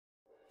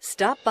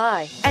Stop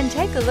by and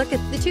take a look at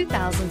the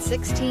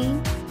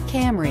 2016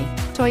 Camry.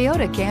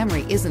 Toyota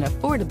Camry is an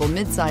affordable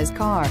midsize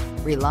car,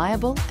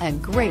 reliable and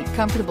great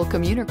comfortable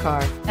commuter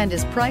car, and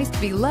is priced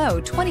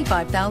below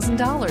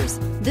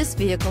 $25,000. This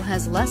vehicle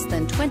has less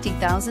than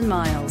 20,000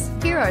 miles.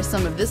 Here are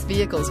some of this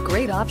vehicle's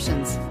great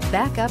options: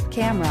 backup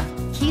camera,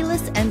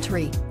 keyless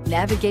entry,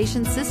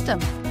 navigation system,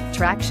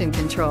 traction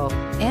control,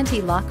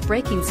 anti-lock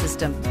braking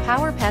system,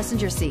 power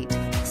passenger seat,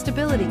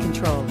 stability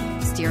control,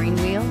 steering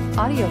wheel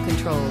audio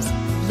controls,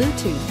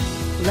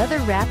 Bluetooth,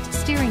 leather-wrapped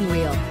steering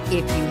wheel.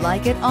 If you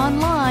like it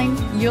online,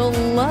 you'll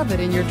love it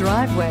in your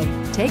driveway.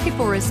 Take it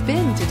for a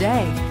spin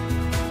today.